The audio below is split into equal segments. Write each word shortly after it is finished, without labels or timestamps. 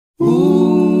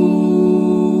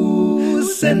Ooh,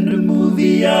 send a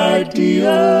movie idea.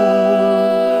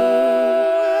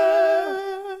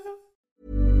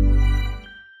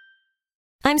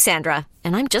 I'm Sandra,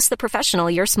 and I'm just the professional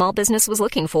your small business was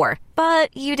looking for.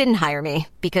 But you didn't hire me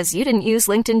because you didn't use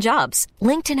LinkedIn Jobs.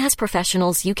 LinkedIn has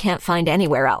professionals you can't find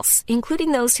anywhere else,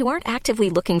 including those who aren't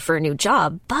actively looking for a new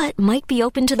job, but might be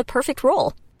open to the perfect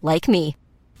role, like me.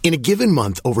 In a given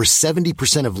month, over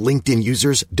 70% of LinkedIn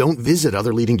users don't visit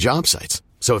other leading job sites.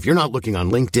 So if you're not looking on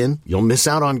LinkedIn, you'll miss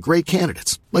out on great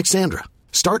candidates like Sandra.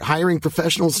 Start hiring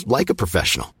professionals like a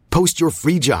professional. Post your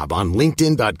free job on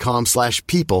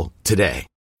linkedin.com/people today.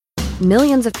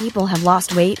 Millions of people have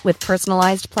lost weight with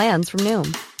personalized plans from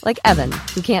Noom. Like Evan,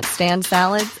 who can't stand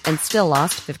salads and still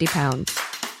lost 50 pounds.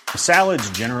 Salads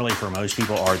generally for most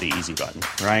people are the easy button,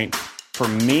 right? For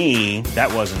me,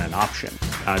 that wasn't an option.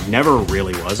 I never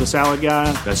really was a salad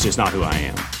guy. That's just not who I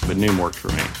am. But Noom worked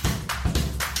for me.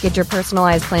 Get your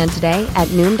personalized plan today at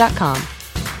Noom.com.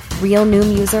 Real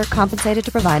Noom user compensated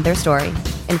to provide their story.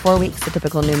 In 4 weeks, the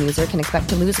typical Noom user can expect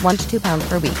to lose 1 to 2 pounds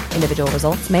per week. Individual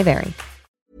results may vary.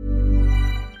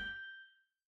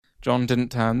 John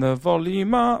didn't turn the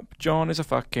volume up. John is a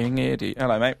fucking idiot.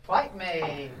 Hello, mate. Fight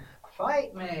me.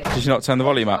 Fight me. Did you not turn the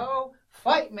volume up? Oh,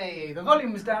 fight me. The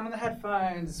volume was down on the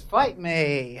headphones. Fight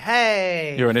me.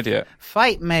 Hey. You're an idiot.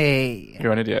 Fight me.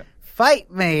 You're an idiot.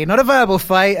 Fight me. Not a verbal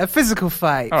fight, a physical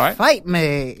fight. All right. Fight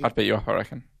me. I'd beat you up, I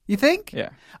reckon. You think? Yeah.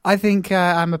 I think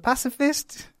I'm a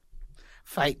pacifist.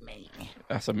 Fight me.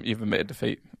 You've admitted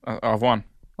defeat. I've won.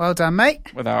 Well done,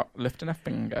 mate. Without lifting a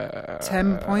finger.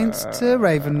 10 points to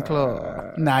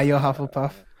Ravenclaw. Now you're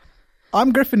Hufflepuff.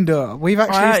 I'm Gryffindor. We've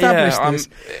actually established this.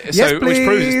 Yes,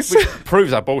 please. Which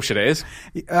proves how bullshit it is.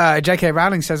 J.K.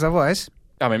 Rowling says otherwise.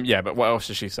 I mean, yeah, but what else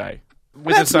does she say?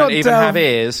 Wizards don't even have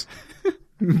ears.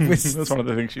 That's one of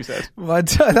the things she said.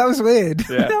 That was weird.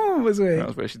 Yeah. That one was weird. That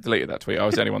was weird. She deleted that tweet. I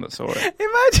was the only one that saw it.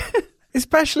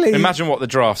 Imagine what the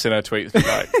drafts in her tweets look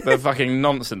like. The fucking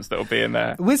nonsense that will be in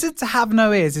there. Wizards have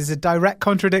no ears is a direct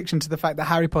contradiction to the fact that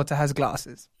Harry Potter has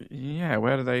glasses. Yeah,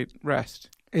 where do they rest?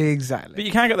 Exactly. But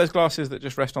you can get those glasses that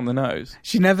just rest on the nose.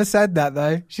 She never said that,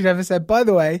 though. She never said, by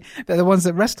the way, they're the ones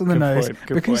that rest on the nose.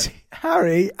 Good point.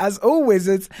 Harry, as all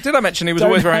wizards... Did I mention he was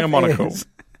always wearing a monocle?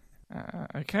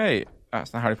 Okay,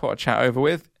 that's the Harry Potter chat over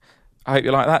with. I hope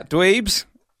you like that. Dweebs,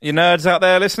 you nerds out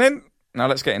there listening. Now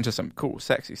let's get into some cool,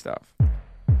 sexy stuff.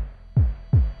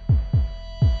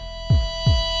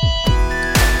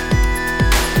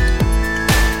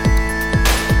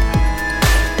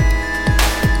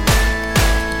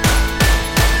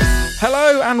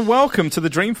 Hello and welcome to The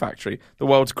Dream Factory, the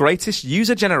world's greatest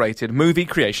user-generated movie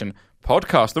creation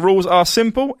podcast. The rules are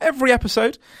simple. Every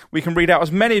episode, we can read out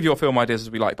as many of your film ideas as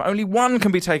we like, but only one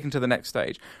can be taken to the next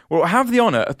stage. We'll have the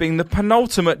honour of being the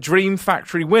penultimate Dream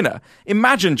Factory winner.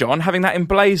 Imagine, John, having that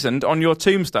emblazoned on your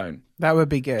tombstone. That would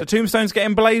be good. Do tombstones get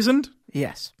emblazoned?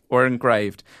 Yes. Or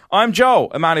engraved. I'm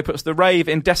Joel, a man who puts the rave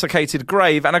in desiccated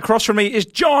grave, and across from me is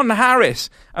John Harris,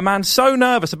 a man so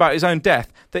nervous about his own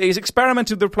death that he's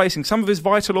experimented with replacing some of his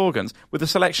vital organs with a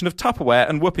selection of Tupperware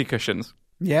and whoopee cushions.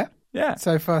 Yeah? Yeah.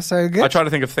 So far, so good. I try to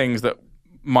think of things that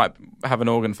might have an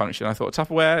organ function. I thought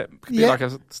Tupperware could be like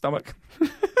a stomach.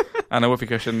 And a whoopee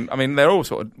cushion. I mean, they're all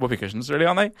sort of whoopee cushions, really,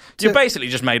 aren't they? You're basically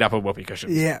just made up of whoopee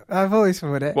cushions. Yeah, I've always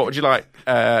thought it. What would you like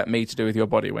me to do with your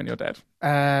body when you're dead?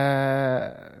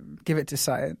 Give it to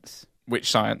science. Which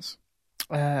science?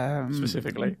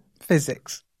 Specifically?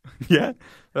 Physics. Yeah?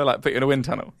 They're like put you in a wind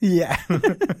tunnel? Yeah.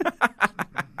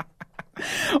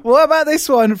 What about this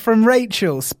one from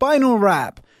Rachel? Spinal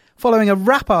Rap. Following a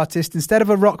rap artist instead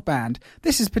of a rock band.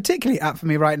 This is particularly apt for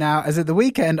me right now, as at the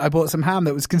weekend I bought some ham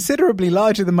that was considerably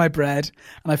larger than my bread,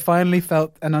 and I finally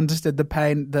felt and understood the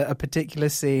pain that a particular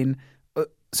scene...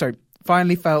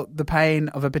 finally felt the pain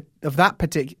of that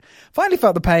particular...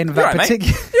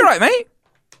 You're right, mate.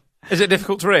 Is it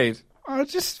difficult to read? I'm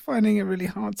just finding it really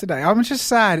hard today. I'm just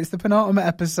sad. It's the penultimate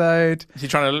episode. Is he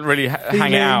trying to really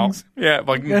hang it out? Yeah,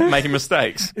 by making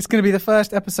mistakes. It's going to be the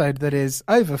first episode that is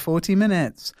over 40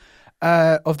 minutes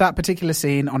of that particular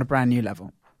scene on a brand new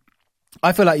level.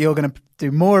 I feel like you're going to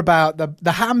do more about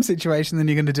the ham situation than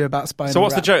you're going to do about Spinal Tap. So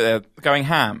what's the joke there? Going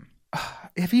ham?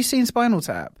 Have you seen Spinal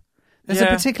Tap? There's a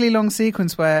particularly long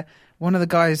sequence where one of the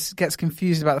guys gets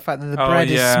confused about the fact that the bread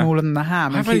is smaller than the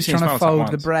ham and keeps trying to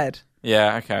fold the bread.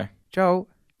 Yeah, okay. Joel,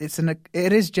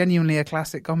 it is genuinely a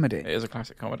classic comedy. It is a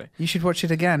classic comedy. You should watch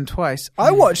it again twice.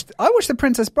 I watched The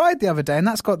Princess Bride the other day, and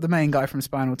that's got the main guy from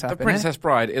Spinal Tap in it. The Princess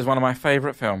Bride is one of my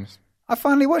favourite films. I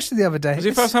finally watched it the other day. Was it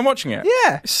your first time watching it?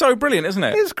 Yeah. It's so brilliant, isn't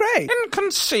it? It was great.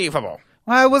 Inconceivable.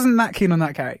 I wasn't that keen on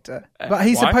that character, but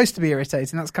he's why? supposed to be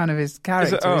irritating. That's kind of his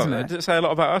character, isn't it? Does it say a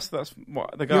lot about us? That's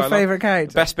what the guy. Your favourite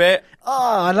character? Best bit.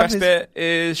 Oh, I love Best bit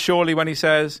is surely when he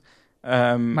says,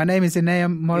 "My name is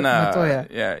Inea Montoya."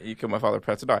 Yeah, you killed my father,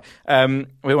 prepare to die.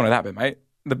 We wanted that bit, mate.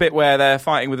 The bit where they're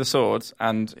fighting with the swords,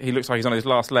 and he looks like he's on his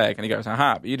last leg, and he goes,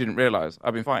 "Aha! But you didn't realise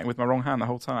I've been fighting with my wrong hand the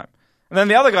whole time." And then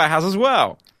the other guy has as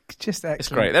well. Just excellent. It's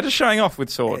great. They're just showing off with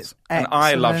swords, and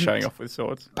I love showing off with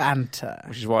swords. Banter.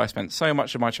 Which is why I spent so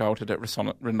much of my childhood at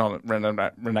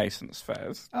Renaissance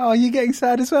fairs. Oh, you're getting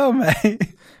sad as well, mate.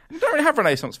 We don't really have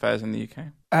Renaissance fairs in the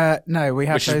UK. No, we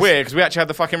have. Which is weird because we actually had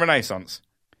the fucking Renaissance,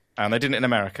 and they didn't in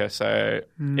America. So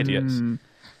idiots.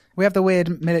 We have the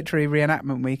weird military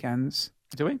reenactment weekends.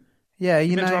 Do we? Yeah,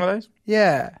 you been know. to one of those?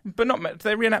 Yeah, but not. Do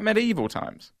they reenact medieval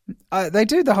times? they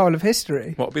do the whole of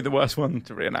history. What would be the worst one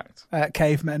to reenact?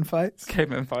 Cavemen fights.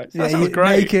 Cavemen fights. Yeah, That sounds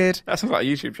great. Naked. That sounds like a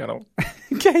YouTube channel.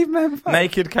 Cavemen fights.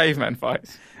 Naked cavemen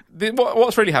fights.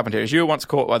 What's really happened here is you were once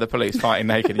caught by the police fighting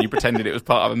naked, and you pretended it was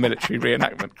part of a military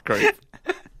reenactment group,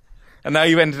 and now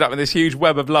you've ended up in this huge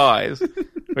web of lies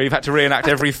where you've had to reenact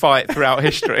every fight throughout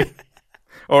history,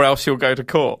 or else you'll go to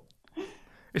court.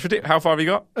 It's ridiculous. How far have you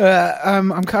got?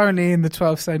 I'm currently in the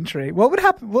 12th century. What would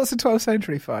happen? What's the 12th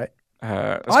century fight?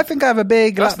 I think I have a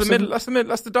big. That's the middle.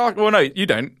 That's the dark. Well, no, you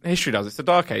don't. History does. It's the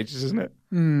Dark Ages, isn't it?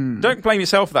 Don't blame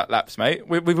yourself for that lapse, mate.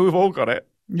 We've all got it.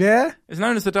 Yeah. It's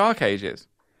known as the Dark Ages.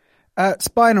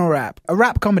 Spinal Rap, a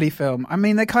rap comedy film. I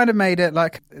mean, they kind of made it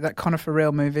like that Conor for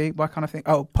Real movie. Why kind of thing?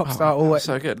 Oh, Popstar always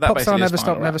so good. That Popstar basically never is stop,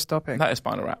 Spinal never Rap. stopping. That is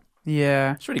Spinal Rap.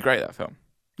 Yeah, It's really great, that film.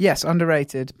 yes,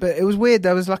 underrated. But it was weird.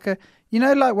 There was like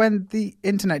like when the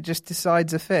internet just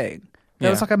decides a thing. There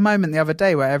was like a moment the other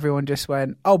day where everyone just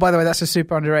went, "Oh, by the way, that's a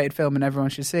super underrated film, and everyone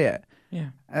should see it."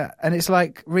 Yeah. And it's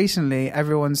like recently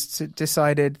everyone's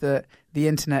decided that the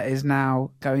internet is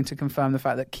now going to confirm the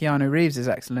fact that Keanu Reeves is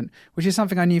excellent, which is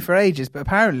something I knew for ages. But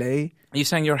apparently, Are you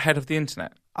saying you're ahead of the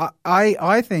internet?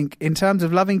 I think in terms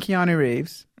of loving Keanu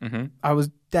Reeves, I was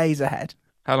days ahead.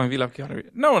 How long have you loved Keanu Reeves?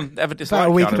 No one ever disliked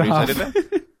About a week Keanu and a Reeves, half.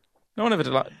 did they? No one ever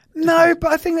did like. No,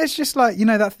 but I think there's just like,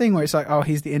 that thing where it's like, oh,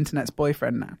 he's the internet's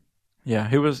boyfriend now. Yeah.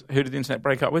 Who did the internet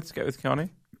break up with to get with Keanu?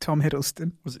 Tom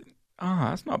Hiddleston. Was it?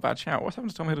 That's not a bad shout. What's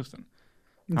happened to Tom Hiddleston?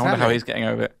 Exactly. I wonder how he's getting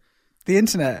over it. The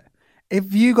internet.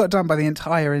 If you got done by the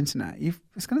entire internet,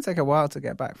 it's going to take a while to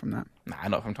get back from that. Nah,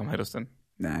 not from Tom Hiddleston.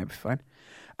 No, it'll be fine.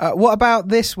 What about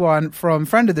this one from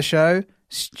friend of the show,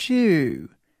 Stu?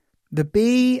 The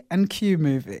B and Q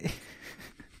movie.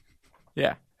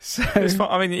 Yeah. So It's fun.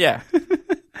 I mean, yeah.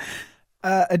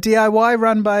 a DIY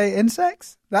run by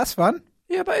insects? That's fun.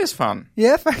 Yeah, that is fun.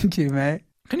 Yeah, thank you, mate.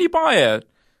 Can you buy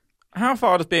how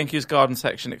far does B&Q's garden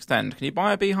section extend? Can you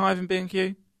buy a beehive in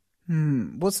B&Q?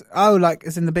 Like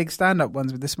as in the big stand-up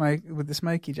ones with the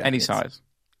smoky jackets? Any size.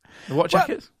 The what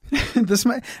jackets?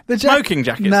 the Smoking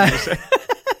jackets. No. did you say?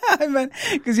 I meant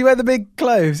because you wear the big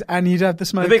clothes and you'd have the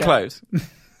smoke. The big clothes.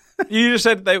 You just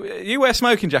said you wear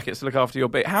smoking jackets to look after your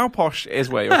bee. How posh is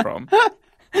where you're from?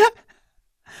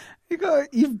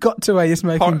 You've got to wear your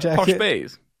smoking jacket. Posh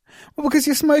bees. Well, because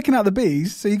you're smoking out the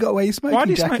bees, so you got to wear your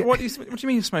smoking jacket. What do you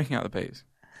mean you're smoking out the bees?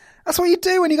 That's what you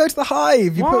do when you go to the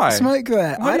hive. You put Why? the smoke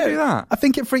there. Why do you do that? I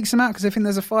think it freaks them out because they think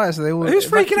there's a fire, so they all. Who's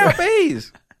freaking out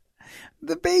bees?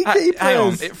 The beekeepers. Hang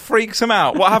on, it freaks them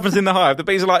out. What happens in the hive? The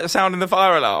bees are like sounding the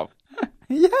fire alarm.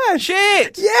 Yeah.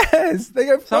 Shit! Yes. They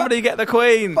go, Somebody get the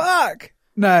queen. Fuck.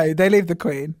 No, they leave the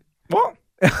queen. What?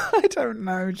 I don't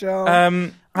know, Joel.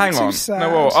 Hang too on. sad.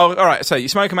 No, all right. So you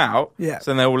smoke them out. Yeah.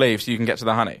 So then they all leave, so you can get to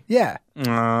the honey. Yeah. That's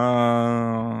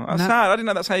sad. I didn't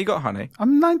know that's how you got honey.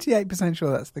 I'm 98%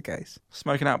 sure that's the case.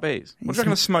 Smoking out bees. What do you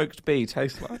reckon a smoked bee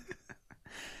tastes like?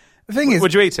 The thing is,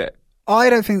 would you eat it? I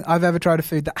don't think I've ever tried a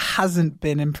food that hasn't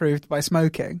been improved by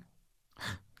smoking.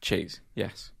 Cheese.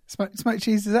 Yes. Smoked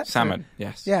cheese is excellent. Salmon.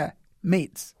 Yes. Yeah.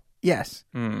 Meats. Yes.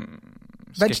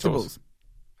 Vegetables.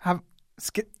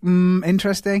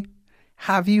 Interesting.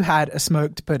 Have you had a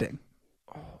smoked pudding?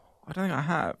 Oh, I don't think I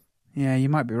have. Yeah, you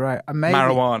might be right. Maybe.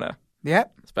 Marijuana.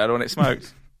 Yep. It's better when it's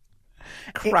smoked.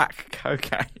 Crack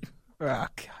cocaine. Oh,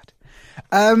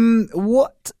 God.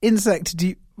 What insect do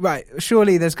you... Right,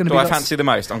 surely there's going to be... I fancy the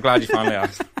most? I'm glad you finally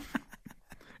asked.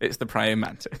 It's the praying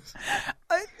mantis.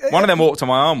 One of them walked on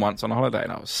my arm once on a holiday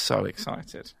and I was so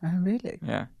excited. Oh, really?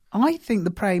 Yeah. I think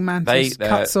the praying mantis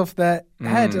cuts off their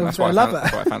head of their lover.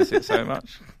 That's why I fancy it so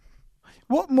much.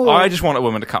 What more? I just want a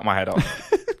woman to cut my head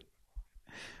off.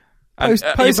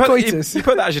 Post-coitus. You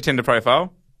put that as your Tinder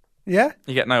profile. Yeah?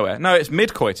 You get nowhere. No, it's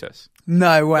mid-coitus.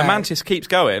 No way. The mantis keeps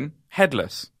going,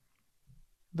 headless.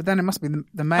 But then it must be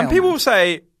the male. And people mantis.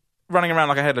 say running around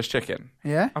like a headless chicken.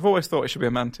 Yeah? I've always thought it should be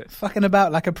a mantis. Fucking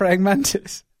about like a praying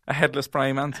mantis. A headless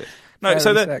praying mantis. No, Very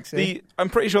so sexy. I'm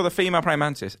pretty sure the female praying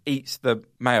mantis eats the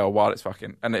male while it's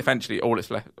fucking, and eventually all it's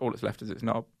left is its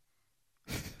knob.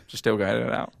 Just still going in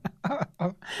and out.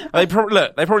 They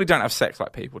probably don't have sex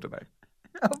like people, do they?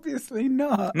 Obviously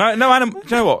not. No animal. Do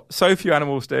you know what? So few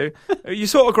animals do. You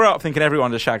sort of grow up thinking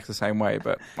everyone just shags the same way,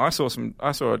 but I saw a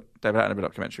David Attenborough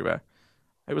documentary where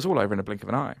it was all over in a blink of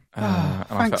an eye, and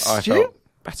thanks, I Stu. felt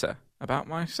better about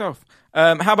myself.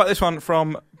 How about this one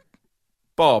from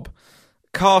Bob?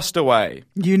 Castaway.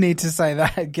 You need to say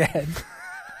that again.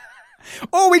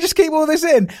 Or we just keep all this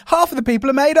in. Half of the people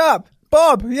are made up.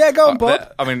 Bob. Yeah, go on,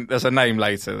 Bob. There's a name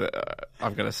later that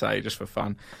I'm going to say just for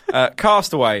fun.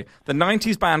 Castaway. The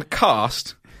 90s band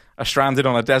Cast are stranded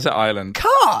on a desert island.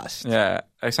 Cast? Yeah.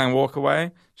 They sang Walk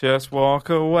Away. Just walk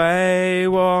away,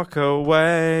 walk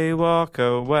away, walk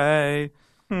away.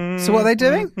 So what are they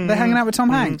doing? They're hanging out with Tom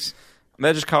Hanks.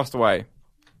 They're just cast away.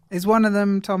 Is one of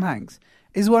them Tom Hanks?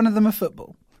 Is one of them a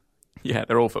football? Yeah,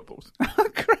 they're all footballs. Oh,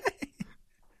 great.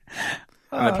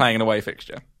 And they're playing an away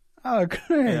fixture. Oh,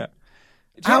 great. Yeah.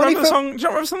 Do you remember the song? Do you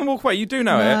remember the song Walk Away? You do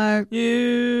know No.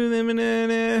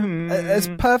 it. As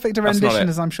perfect a That's not rendition it.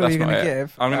 as I'm sure That's you're going not to it.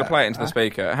 give. I'm going to play it into the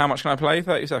speaker. How much can I play?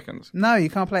 30 seconds. No, you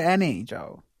can't play any,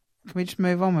 Joel. Can we just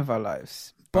move on with our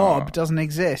lives? Bob doesn't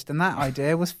exist, and that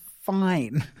idea was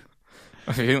fine.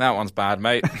 If you think that one's bad,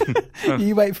 mate.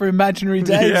 You wait for Imaginary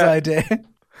Dave's Yeah. idea.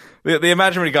 The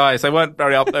imaginary guys, they weren't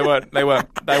very up. They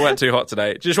weren't too hot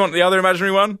today. Do you just want the other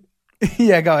imaginary one?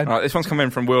 Yeah, go on. All right, this one's coming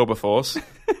from Wilberforce.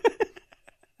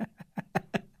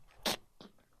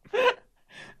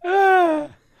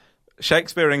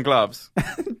 Shakespeare in Gloves.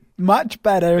 Much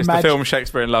better. It's the film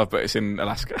Shakespeare in Love, but it's in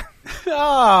Alaska.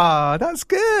 Oh, that's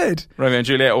good. Romeo and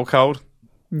Juliet, all cold.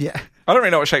 Yeah. I don't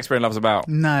really know what Shakespeare in Love's about.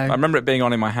 No. I remember it being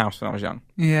on in my house when I was young.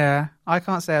 Yeah. I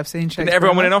can't say I've seen Shakespeare. Didn't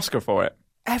everyone win an in Oscar for it?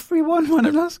 Love. Everyone won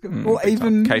an Oscar. Or Big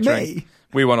even time. Catering. me.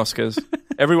 We won Oscars.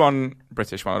 Everyone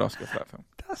British won an Oscar for that film.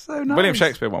 That's so nice. William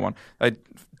Shakespeare won one. They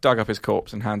dug up his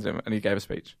corpse and handed him, and he gave a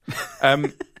speech.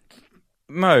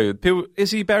 Mo,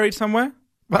 is he buried somewhere?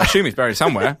 I assume he's buried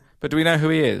somewhere, but do we know who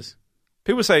he is?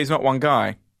 People say he's not one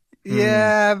guy.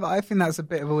 Yeah, but I think that's a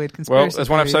bit of a weird conspiracy. Well, there's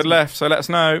one theory, episode isn't it? left, so let us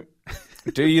know.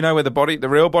 Do you know where the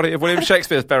real body of William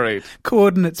Shakespeare is buried?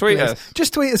 Coordinates, Tweet please. us.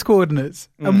 Just tweet us coordinates,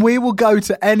 and we will go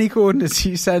to any coordinates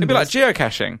you send It'd be like us.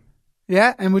 geocaching.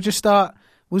 Yeah, and we'll just start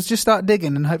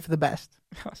digging and hope for the best.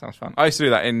 That sounds fun. I used to do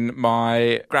that in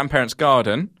my grandparents'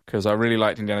 garden because I really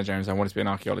liked Indiana Jones and I wanted to be an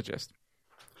archaeologist.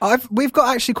 We've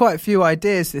got actually quite a few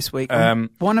ideas this week.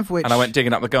 One of which, And I went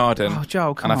digging up the garden. Oh,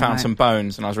 Joel, come and I on, found mate. some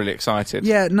bones and I was really excited.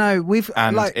 Yeah, no, we've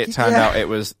And like, it turned yeah. out it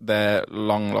was their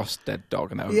long lost dead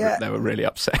dog, and they were really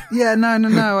upset. Yeah, no.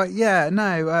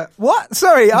 What?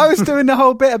 Sorry, I was doing the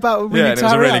whole bit about. Yeah, and it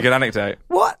was a really good anecdote.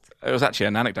 What? It was actually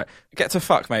an anecdote. Get to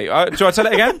fuck, mate. Do I tell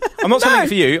it again? I'm not telling it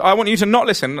for you. I want you to not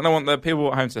listen, and I want the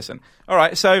people at home to listen. All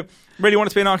right, so really wanted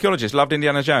to be an archaeologist. Loved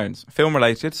Indiana Jones. Film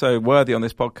related, so worthy on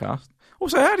this podcast.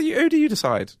 Also, who do you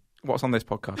decide what's on this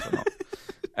podcast or not?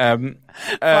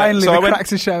 Finally, so the I went,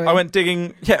 cracks are showing. I went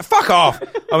digging. Yeah, fuck off.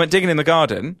 I went digging in the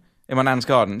garden, in my nan's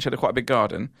garden. She had quite a big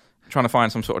garden, trying to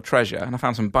find some sort of treasure, and I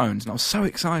found some bones, and I was so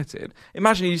excited.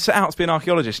 Imagine you set out to be an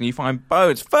archaeologist and you find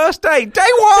bones. First day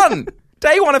one!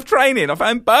 Day one of training, I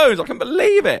found bones. I couldn't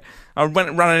believe it. I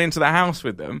went running into the house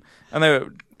with them,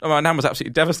 and my nan was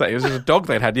absolutely devastated. It was just a dog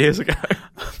they'd had years ago.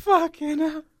 Fucking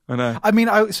hell. I know. I mean,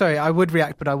 I would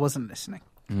react, but I wasn't listening.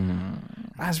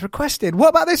 As requested. What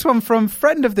about this one from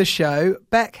friend of the show,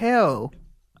 Beck Hill?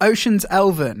 Ocean's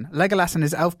Elven. Legolas and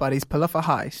his elf buddies pull off a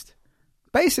heist.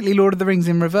 Basically, Lord of the Rings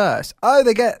in reverse. Oh,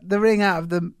 they get the ring out of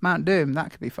the Mount Doom.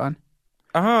 That could be fun.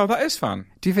 Oh, that is fun.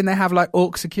 Do you think they have like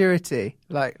orc security,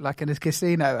 like in a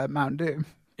casino at Mount Doom?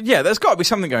 Yeah, there's got to be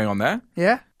something going on there.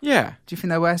 Yeah. Yeah. Do you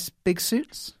think they wear big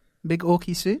suits, big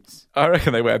orky suits? I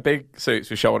reckon they wear big suits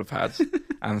with shoulder pads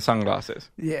and sunglasses.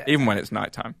 Yeah, Even when it's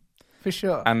nighttime. for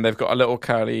sure. And they've got a little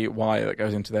curly wire that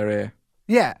goes into their ear.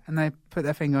 Yeah, and they put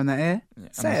their finger on their ear. Yeah,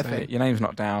 and Say they a thing. your name's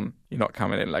not down, you're not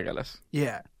coming in, Legolas.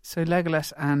 Yeah. So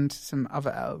Legolas and some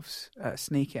other elves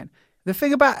sneak in. The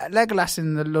thing about Legolas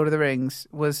in the Lord of the Rings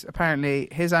was apparently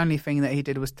his only thing that he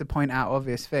did was to point out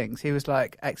obvious things. He was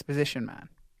like exposition man.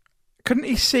 Couldn't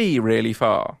he see really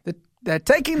far? They're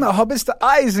taking the hobbits to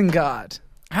Isengard.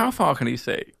 How far can he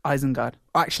see? Isengard.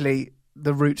 Actually,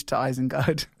 the route to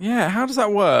Isengard. Yeah, how does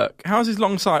that work? How does his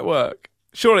long sight work?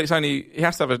 Surely he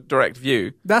has to have a direct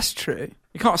view. That's true.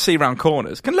 You can't see round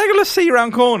corners. Can Legolas see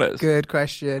round corners? Good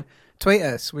question. Tweet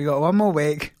us. We got one more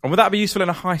week. And would that be useful in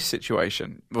a heist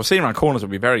situation? Well, seeing around corners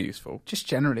would be very useful. Just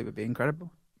generally would be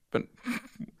incredible. But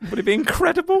would it be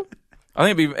incredible? I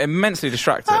think it'd be immensely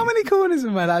distracting. How many corners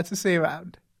am I allowed to see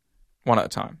around? one at a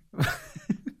time.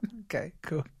 Okay,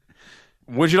 cool.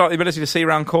 Would you like the ability to see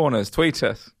around corners? Tweet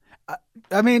us.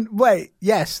 I mean, wait,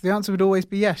 yes. The answer would always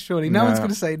be yes, surely. No one's going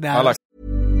to say no. I like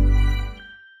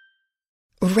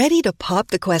Ready to pop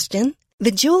the question?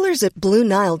 The jewelers at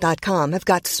BlueNile.com have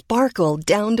got sparkle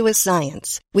down to a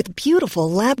science with beautiful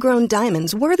lab-grown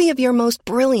diamonds worthy of your most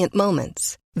brilliant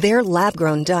moments. Their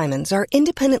lab-grown diamonds are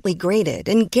independently graded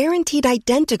and guaranteed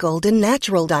identical to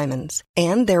natural diamonds,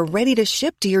 and they're ready to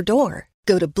ship to your door.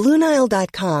 Go to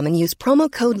BlueNile.com and use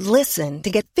promo code LISTEN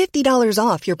to get $50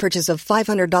 off your purchase of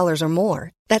 $500 or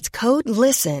more. That's code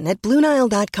LISTEN at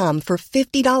BlueNile.com for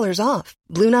 $50 off.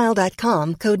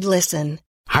 BlueNile.com, code LISTEN.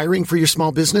 Hiring for your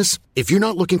small business? If you're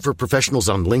not looking for professionals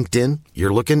on LinkedIn,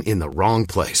 you're looking in the wrong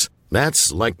place.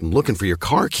 That's like looking for your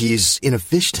car keys in a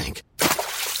fish tank.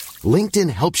 LinkedIn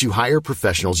helps you hire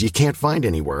professionals you can't find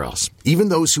anywhere else, even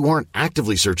those who aren't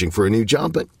actively searching for a new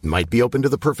job but might be open to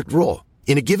the perfect role.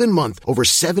 In a given month, over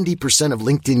 70% of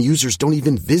LinkedIn users don't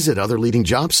even visit other leading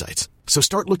job sites. So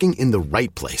start looking in the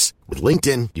right place. With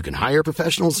LinkedIn, you can hire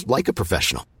professionals like a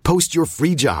professional. Post your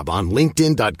free job on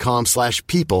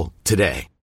linkedin.com/people today.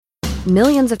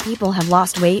 Millions of people have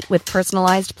lost weight with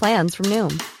personalized plans from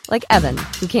Noom. Like Evan,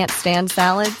 who can't stand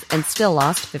salads and still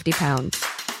lost 50 pounds.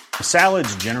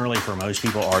 Salads generally for most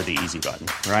people are the easy button,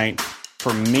 right?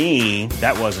 For me,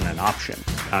 that wasn't an option.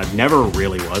 I never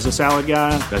really was a salad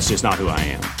guy. That's just not who I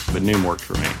am. But Noom worked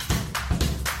for me.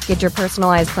 Get your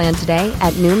personalized plan today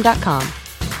at Noom.com.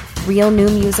 Real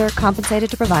Noom user compensated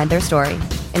to provide their story.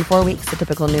 In 4 weeks, the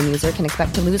typical Noom user can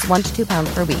expect to lose 1 to 2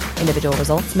 pounds per week. Individual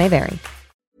results may vary.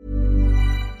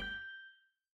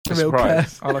 a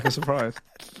surprise. I like a surprise.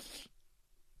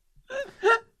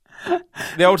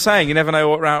 The old saying, you never know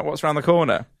what's around the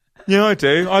corner. Yeah, I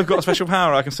do. I've got a special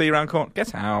power. I can see around corner.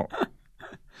 Get out.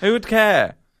 Who would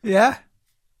care? Yeah.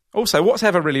 Also, what's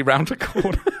ever really round a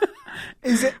corner?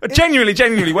 Is it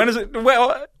genuinely? When is it?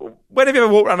 When have you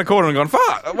ever walked around a corner and gone,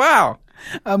 "Fuck! Wow"?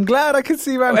 I'm glad I can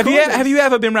see around. Have you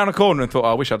ever been round a corner and thought,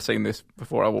 "I wish I'd seen this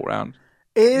before I walked round"?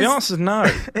 The answer's no.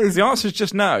 The answer's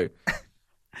just no.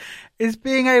 Is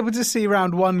being able to see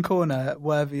round one corner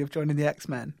worthy of joining the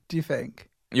X-Men? Do you think?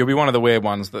 You'll be one of the weird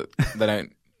ones that they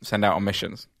don't send out on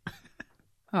missions.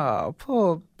 Oh,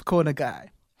 poor corner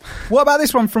guy. What about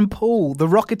this one from Paul, the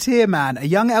Rocketeer man? A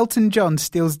young Elton John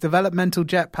steals developmental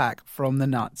jetpack from the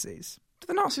Nazis. Did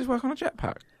the Nazis work on a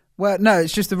jetpack? Well, no,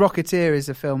 it's just The Rocketeer is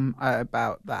a film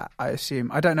about that, I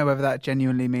assume. I don't know whether that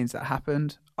genuinely means that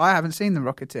happened. I haven't seen The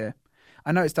Rocketeer.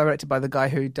 I know it's directed by the guy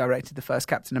who directed the first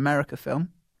Captain America film.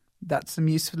 That's some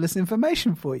useful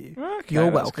information for you. Okay, You're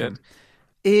that's welcome. good.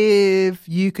 If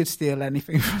you could steal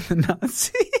anything from the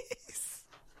Nazis...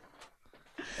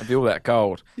 It'd be all that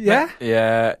gold. Yeah?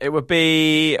 Yeah, it would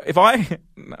be... No,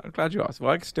 I'm glad you asked. If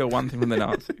I could steal one thing from the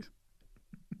Nazis...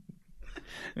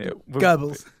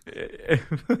 Goebbels.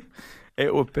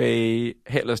 It would be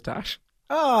Hitler's dash.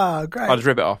 Oh, great. I'd just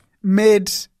rip it off.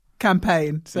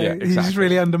 Mid-campaign, so Yeah, he's just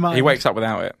really undermined. He wakes up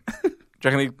without it. Do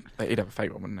you reckon he'd have a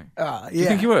fake one, wouldn't he? Yeah. Do you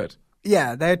think he would?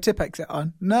 Yeah, they had tip exit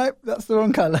on. No, that's the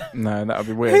wrong colour. No, that would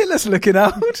be weird. Hitler's looking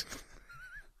old.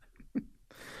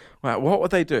 Well, what would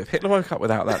they do? If Hitler woke up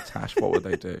without that tash, what would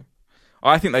they do?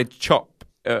 I think they'd chop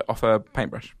off a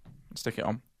paintbrush and stick it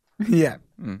on. Yeah.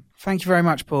 Thank you very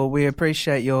much, Paul. We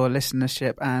appreciate your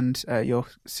listenership and your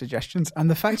suggestions and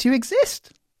the fact you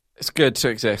exist. It's good to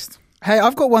exist. Hey,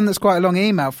 I've got one that's quite a long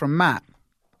email from Matt.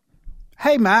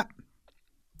 Hey, Matt.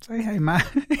 Say hey, Matt.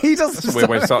 He doesn't. That's a weird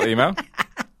way to start the email.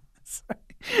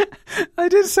 I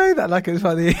did say that like it was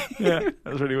funny. Yeah,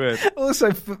 that was really weird.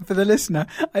 Also, for the listener,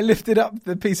 I lifted up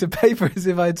the piece of paper as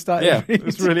if I had started. Yeah, it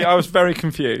was really. I was very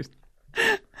confused.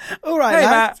 All right, hey,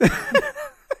 Matt.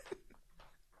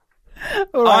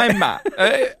 All right. I'm Matt.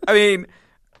 I mean,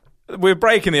 we're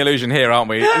breaking the illusion here, aren't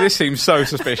we? This seems so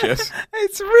suspicious.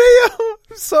 It's real.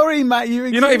 Sorry, Matt.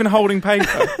 You're not even holding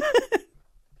paper.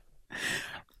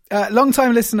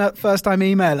 Long-time listener, first-time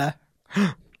emailer.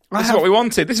 This is what we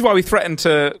wanted. This is why we threatened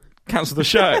to cancel the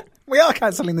show. We are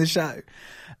cancelling the show.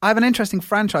 I have an interesting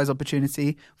franchise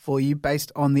opportunity for you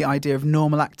based on the idea of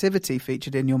Normal Activity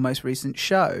featured in your most recent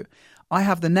show. I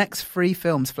have the next 3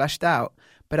 films fleshed out,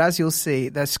 but as you'll see,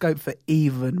 there's scope for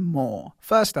even more.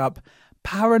 First up,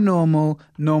 Paranormal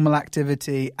Normal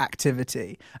Activity.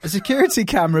 A security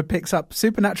camera picks up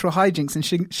supernatural hijinks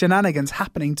and shenanigans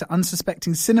happening to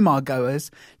unsuspecting cinema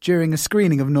goers during a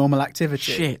screening of Normal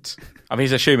Activity. Shit. I mean,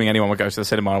 he's assuming anyone would go to the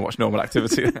cinema and watch Normal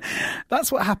Activity.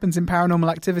 That's what happens in Paranormal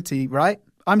Activity, right?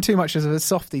 I'm too much of a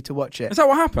softie to watch it. Is that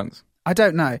what happens? I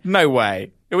don't know. No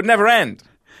way. It would never end.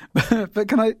 But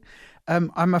can I...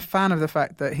 I'm a fan of the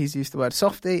fact that he's used the word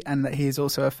softie and that he is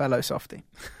also a fellow softie.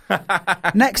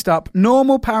 Next up,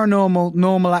 normal, paranormal,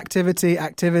 normal activity.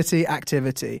 A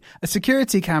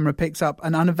security camera picks up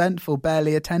an uneventful,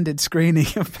 barely attended screening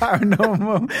of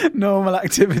paranormal, normal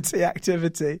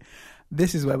activity.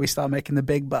 This is where we start making the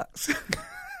big bucks.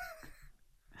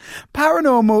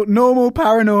 Paranormal, normal,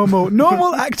 paranormal,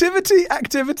 normal activity.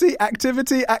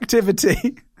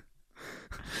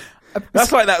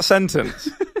 That's like that sentence.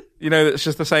 You know, that's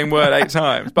just the same word 8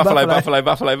 times. Buffalo, buffalo,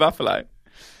 buffalo, buffalo.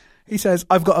 He says,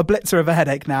 I've got a blitzer of a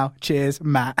headache now. Cheers,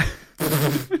 Matt.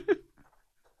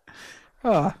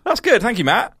 Oh, that's good. Thank you,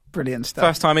 Matt. Brilliant stuff.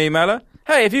 First time emailer.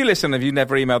 Hey, if you listen, if you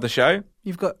never emailed the show,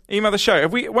 you've got email the show.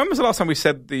 When was the last time we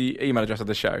said the email address of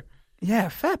the show? Yeah,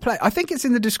 fair play. I think it's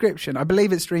in the description. I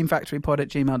believe it's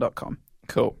dreamfactorypod@gmail.com.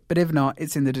 Cool. But if not,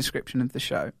 it's in the description of the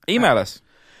show. Email us.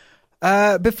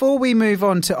 Before we move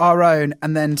on to our own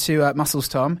and then to Muscles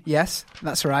Tom. Yes,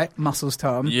 that's right. Muscles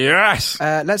Tom. Yes.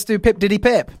 Let's do Pip Diddy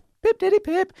Pip. Pip Diddy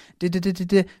Pip. Pip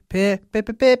pip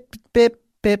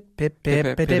pip pip pip.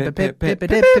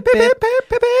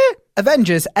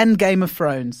 Avengers Endgame of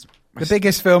Thrones. The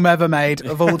biggest film ever made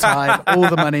of all time. All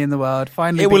the money in the world.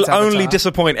 Finally, it will only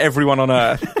disappoint everyone on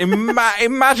Earth.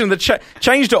 Imagine the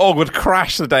Change.org would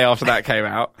crash the day after that came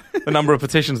out. The number of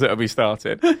petitions that would be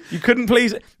started.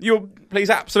 You'll please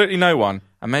absolutely no one,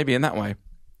 and maybe in that way,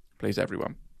 please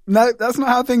everyone. No, that's not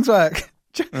how things work.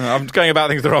 I'm going about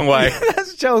things the wrong way.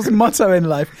 That's Joel's motto in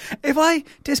life. If I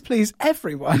displease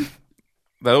everyone,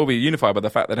 they'll all be unified by the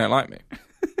fact they don't like me.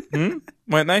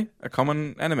 Won't they? A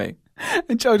common enemy.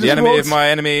 And Joel just the enemy of my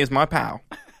enemy is my pal.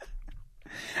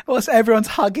 Whilst everyone's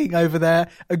hugging over their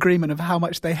agreement of how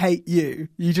much they hate you,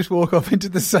 you just walk off into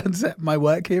the sunset. My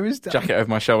work here is done. Jacket over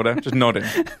my shoulder, just nodding.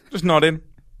 Just nodding.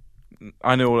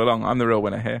 I knew all along. I'm the real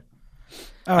winner here.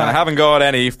 All right. I haven't got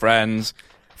any friends.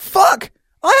 Fuck!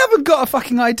 I haven't got a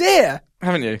fucking idea.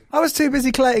 Haven't you? I was too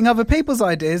busy collating other people's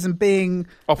ideas and being...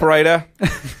 Operator. I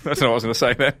don't know what I was going to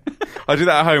say there. I do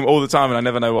that at home all the time and I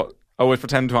never know what... I always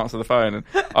pretend to answer the phone and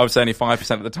I would say only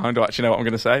 5% of the time do I actually know what I'm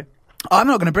going to say. I'm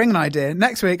not going to bring an idea.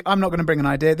 Next week, I'm not going to bring an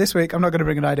idea. This week, I'm not going to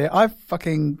bring an idea. I've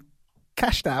fucking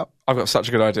cashed out. I've got such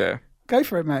a good idea. Go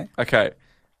for it, mate. Okay.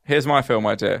 Here's my film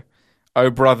idea.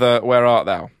 Oh, brother, where art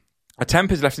thou? A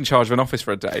temp is left in charge of an office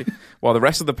for a day while the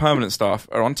rest of the permanent staff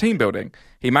are on team building.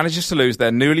 He manages to lose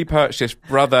their newly purchased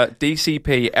Brother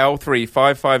DCP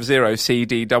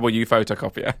L3550 CDW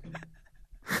photocopier.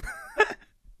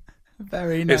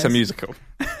 Very nice. It's a musical.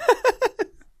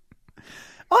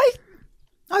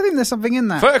 I think there's something in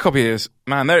that. Photocopiers,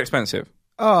 man, they're expensive.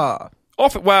 Oh.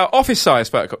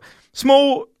 Office-sized photocopiers.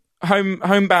 Small,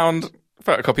 homebound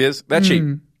photocopiers, they're cheap.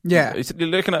 Yeah. You're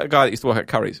looking at a guy that used to work at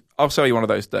Curry's. I'll sell you one of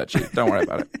those dirt cheap. Don't worry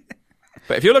about it.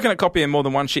 But if you're looking at copying more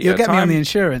than one sheet You'll at a time... You'll get me on the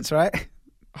insurance, right?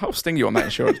 I'll sting you on that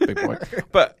insurance, big boy.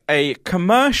 But a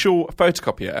commercial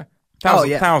photocopier,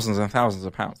 thousands and thousands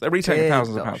of pounds. They're retailing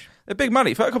thousands of pounds. They're big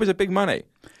money. Photocopiers are big money.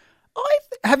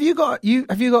 Have you got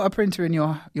a printer in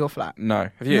your flat? No.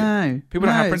 Have you? No. People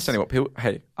don't have printers anymore.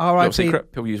 Little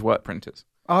secret, people use work printers.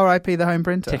 R.I.P. the home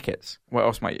printer. Tickets. What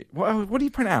else might you... What do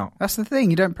you print out? That's the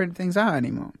thing. You don't print things out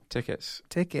anymore. Tickets.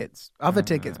 Other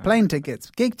tickets. Plane tickets.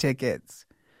 Gig tickets.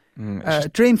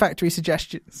 Dream Factory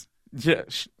suggestions. Yeah.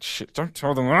 Shit, don't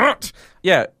tell them that.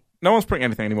 Yeah. No one's printing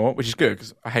anything anymore, which is good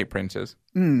because I hate printers.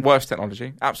 Worst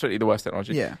technology. Absolutely the worst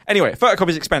technology. Yeah. Anyway, photocopy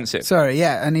is expensive. Sorry,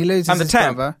 yeah. And he loses and the his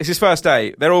temp, brother. It's his first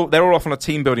day. They're all off on a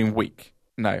team building week.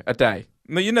 No, a day.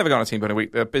 No, you never go on a team building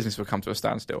week. The business will come to a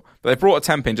standstill. But they brought a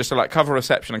temp in just to cover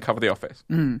reception and cover the office.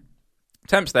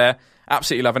 Temp's there,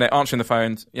 absolutely loving it, answering the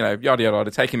phones, yada, yada,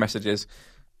 yada, taking messages.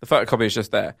 The photocopy is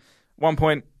just there. One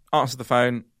point, answers the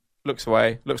phone, looks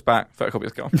away, looks back, photocopy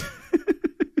is gone.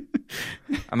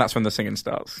 And that's when the singing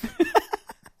starts.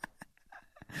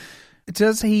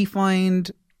 Does he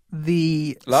find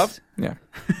the... Love? Yeah.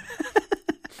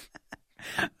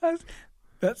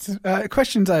 That's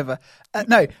question's over.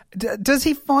 No, does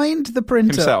he find the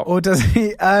printer himself, or does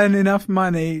he earn enough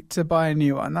money to buy a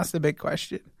new one? That's the big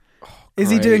question. Is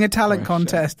he doing a talent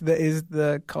contest that is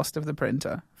the cost of the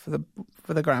printer for the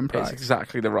grand prize? It's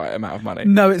exactly the right amount of money.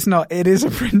 No, it's not. It is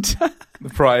a printer. The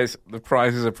prize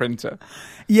is a printer.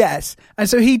 Yes, and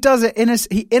so he does it.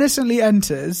 He innocently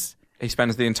enters. He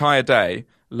spends the entire day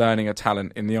learning a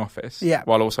talent in the office,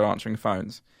 while also answering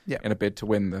phones, in a bid to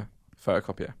win the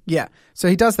photocopier. Yeah. So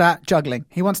he does that, juggling.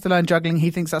 He wants to learn juggling. He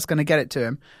thinks that's going to get it to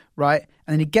him, right?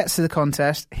 And then he gets to the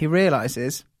contest. He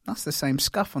realises that's the same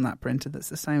scuff on that printer that's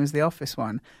the same as the office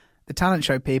one. The talent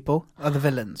show people are the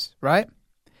villains, right?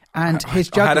 And his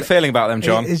juggling... I had a feeling about them,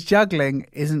 John. His juggling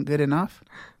isn't good enough,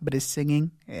 but his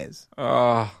singing is.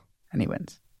 Oh. And he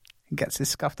wins. and gets his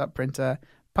scuffed up printer,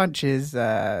 punches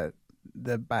the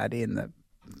baddie in the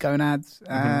gonads,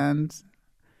 and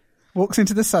walks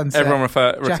into the sunset. Everyone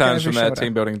returns from their shoulder.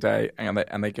 team building day, and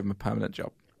they give him a permanent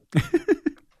job.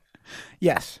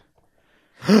 Yes.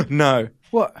 No.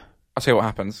 What? I'll tell you what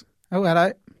happens. Oh,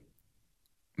 hello.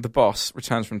 The boss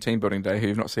returns from team building day, who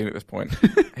you've not seen at this point.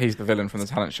 He's the villain from the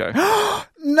talent show.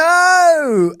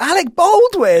 No! Alec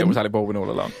Baldwin! It was Alec Baldwin all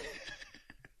along.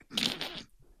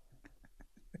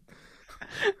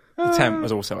 The temp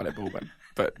was also Alec Baldwin,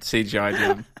 but CGI'd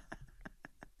him.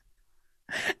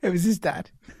 It was his dad.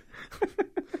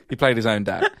 He played his own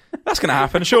dad. That's going to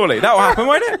happen, surely. That will happen,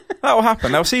 won't it? That will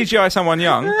happen. They'll CGI someone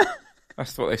young.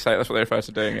 That's what they say. That's what they refer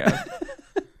to doing it as.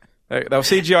 They'll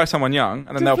CGI someone young,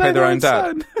 and then they'll play their own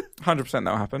dad. 100%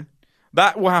 that'll happen.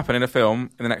 That will happen in a film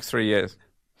in the next 3 years.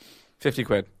 50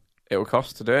 quid. It will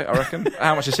cost to do it, I reckon.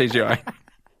 How much is CGI?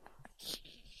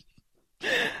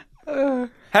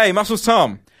 Hey, Muscles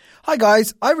Tom. Hi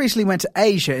guys, I recently went to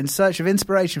Asia in search of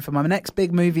inspiration for my next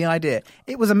big movie idea.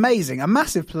 It was amazing, a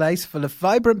massive place full of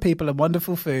vibrant people and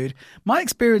wonderful food. My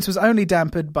experience was only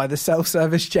dampened by the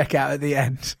self-service checkout at the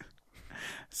end.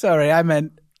 Sorry, I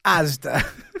meant Asda.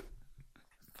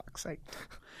 Fuck's sake.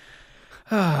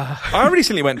 I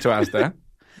recently went to Asda.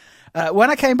 When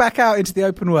I came back out into the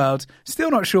open world,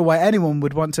 still not sure why anyone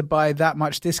would want to buy that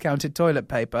much discounted toilet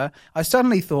paper, I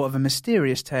suddenly thought of a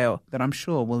mysterious tale that I'm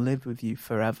sure will live with you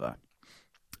forever.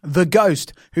 The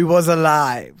ghost who was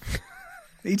alive.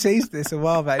 He teased this a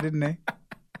while back, didn't he?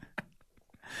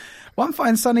 One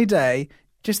fine sunny day,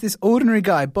 just this ordinary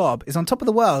guy, Bob, is on top of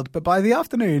the world, but by the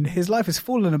afternoon, his life has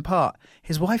fallen apart.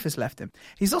 His wife has left him.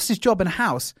 He's lost his job and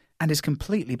house and is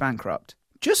completely bankrupt.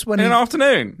 Just when In an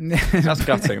afternoon. That's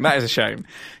gutting. That is a shame.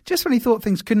 Just when he thought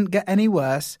things couldn't get any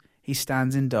worse, he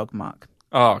stands in dog muck.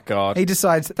 Oh, God. He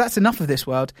decides that that's enough of this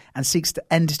world and seeks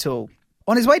to end it all.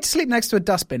 On his way to sleep next to a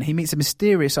dustbin, he meets a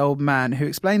mysterious old man who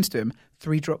explains to him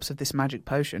 3 drops of this magic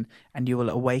potion and you will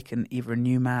awaken either a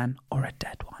new man or a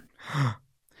dead one.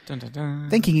 Dun, dun, dun.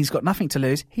 Thinking he's got nothing to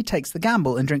lose, he takes the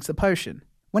gamble and drinks the potion.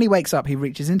 When he wakes up, he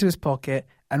reaches into his pocket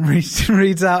and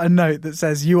reads out a note that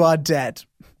says, "You are dead."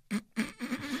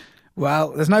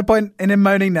 Well, there's no point in him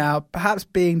moaning now. Perhaps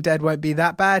being dead won't be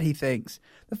that bad, he thinks.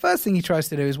 The first thing he tries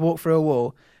to do is walk through a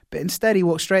wall, but instead he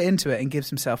walks straight into it and gives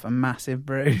himself a massive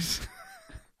bruise.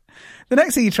 The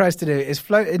next thing he tries to do is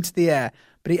float into the air,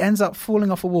 but he ends up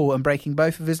falling off a wall and breaking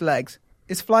both of his legs.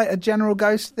 Is flight a general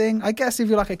ghost thing? I guess if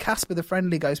you're like a Casper the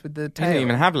Friendly Ghost with the He tail. didn't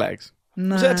even have legs.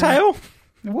 No. Was it a tail?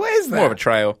 What is that? More of a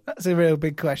trail. That's a real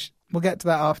big question. We'll get to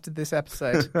that after this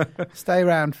episode. Stay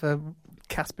around for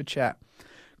Casper chat.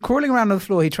 Crawling around on the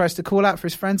floor, he tries to call out for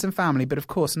his friends and family, but of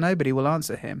course nobody will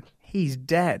answer him. He's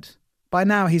dead. By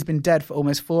now he's been dead for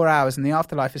almost 4 hours and the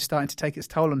afterlife is starting to take its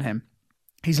toll on him.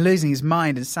 He's losing his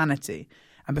mind and sanity,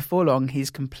 and before long he's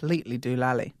completely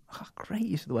doolally. Oh, great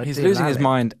use of the word He's doolally. losing his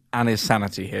mind and his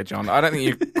sanity here, John. I don't think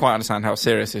you quite understand how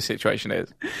serious this situation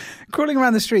is. Crawling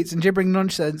around the streets and gibbering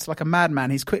nonsense like a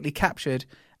madman, he's quickly captured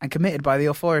and committed by the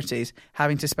authorities,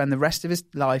 having to spend the rest of his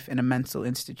life in a mental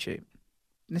institute.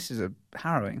 This is a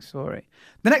harrowing story.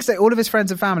 The next day, all of his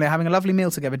friends and family are having a lovely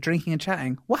meal together, drinking and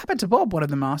chatting. What happened to Bob? One of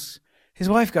them asks. His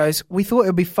wife goes, "We thought it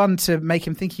would be fun to make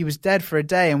him think he was dead for a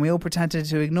day, and we all pretended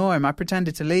to ignore him. I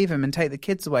pretended to leave him and take the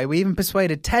kids away. We even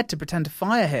persuaded Ted to pretend to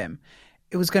fire him.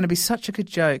 It was going to be such a good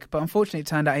joke, but unfortunately it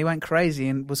turned out he went crazy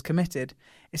and was committed.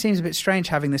 It seems a bit strange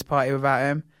having this party without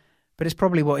him, but it's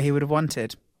probably what he would have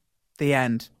wanted." The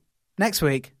end. Next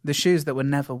week, the shoes that were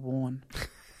never worn.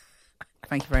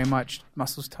 Thank you very much,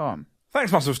 Muscles Tom.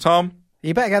 Thanks, Muscles Tom.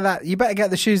 You better get that. You better get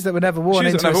the shoes that were never worn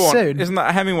Shoes into that never us worn. soon. Isn't that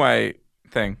a Hemingway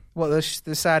thing? What, the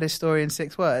saddest story in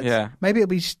 6 words? Yeah. Maybe it'll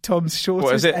be Tom's shortest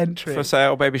What is it? entry. For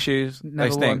sale, baby shoes? Never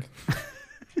they stink.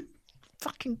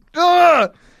 Fucking.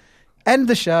 Ugh! End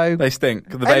the show. They stink.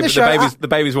 the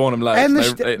Baby's worn them loads. End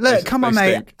the look, come on,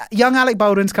 mate. Stink. Young Alec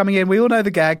Baldwin's coming in. We all know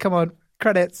the gag. Come on.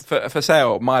 Credits. For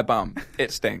sale, my bum.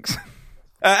 It stinks.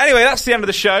 Anyway, that's the end of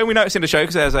the show. We know it's in the show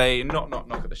because there's a knock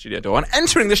at the studio door. And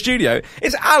entering the studio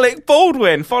is Alec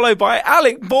Baldwin, followed by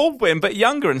Alec Baldwin, but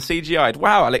younger and CGI'd.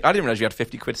 Wow, Alec, I didn't realise you had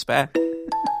 50 quid spare.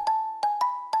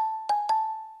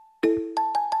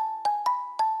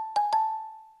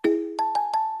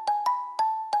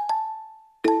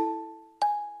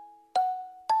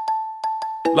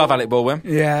 Love Alec Baldwin.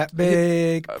 Yeah,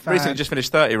 big fan. Recently just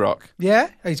finished 30 Rock.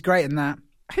 Yeah? He's great in that.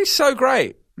 He's so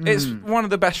great. It's one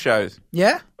of the best shows.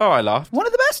 Yeah? Oh, I laughed. One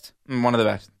of the best? One of the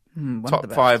best. One of Top the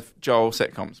best. 5 Joel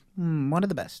sitcoms. One of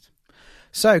the best.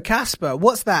 So, Casper,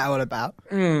 what's that all about?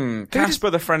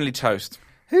 Casper the Friendly Toast.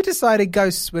 Who decided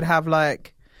ghosts would have,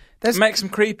 like... Makes them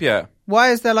creepier.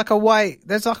 Why is there like a white...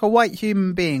 There's like a white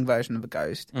human being version of a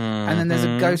ghost. And then there's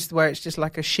a ghost where it's just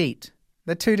like a sheet.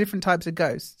 They're two different types of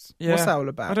ghosts. Yeah. What's that all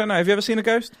about? I don't know. Have you ever seen a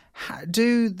ghost?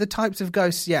 Do the types of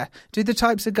ghosts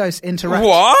interact?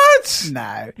 What?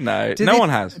 No. No, no one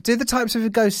has. Do the types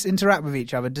of ghosts interact with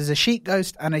each other? Does a sheet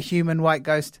ghost and a human white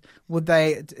ghost,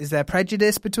 is there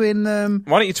prejudice between them?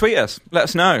 Why don't you tweet us? Let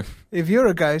us know. If you're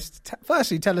a ghost,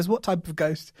 firstly, tell us what type of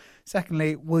ghost.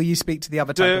 Secondly, will you speak to the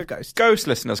other type of ghost? Ghost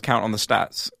listeners count on the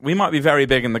stats. We might be very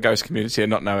big in the ghost community and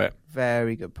not know it.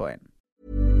 Very good point.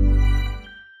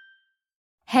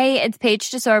 Hey, it's Paige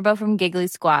DeSorbo from Giggly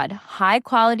Squad. High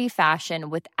quality fashion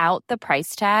without the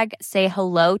price tag. Say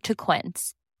hello to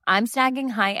Quince. I'm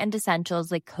snagging high-end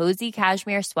essentials like cozy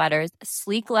cashmere sweaters,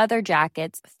 sleek leather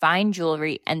jackets, fine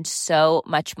jewelry, and so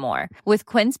much more. With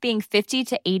Quince being 50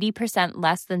 to 80%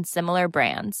 less than similar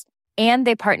brands. And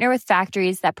they partner with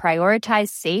factories that prioritize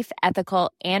safe,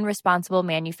 ethical, and responsible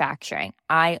manufacturing.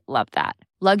 I love that.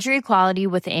 Luxury quality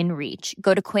within reach.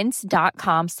 Go to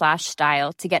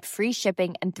quince.com/style to get free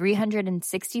shipping and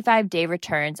 365-day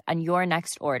returns on your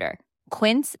next order.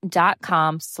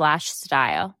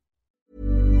 Quince.com/style.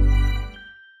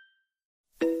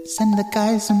 Send the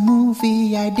guys a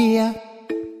movie idea.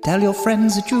 Tell your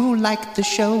friends that you like the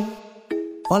show.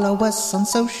 Follow us on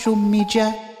social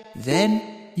media. Then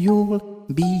you'll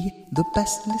be the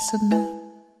best listener.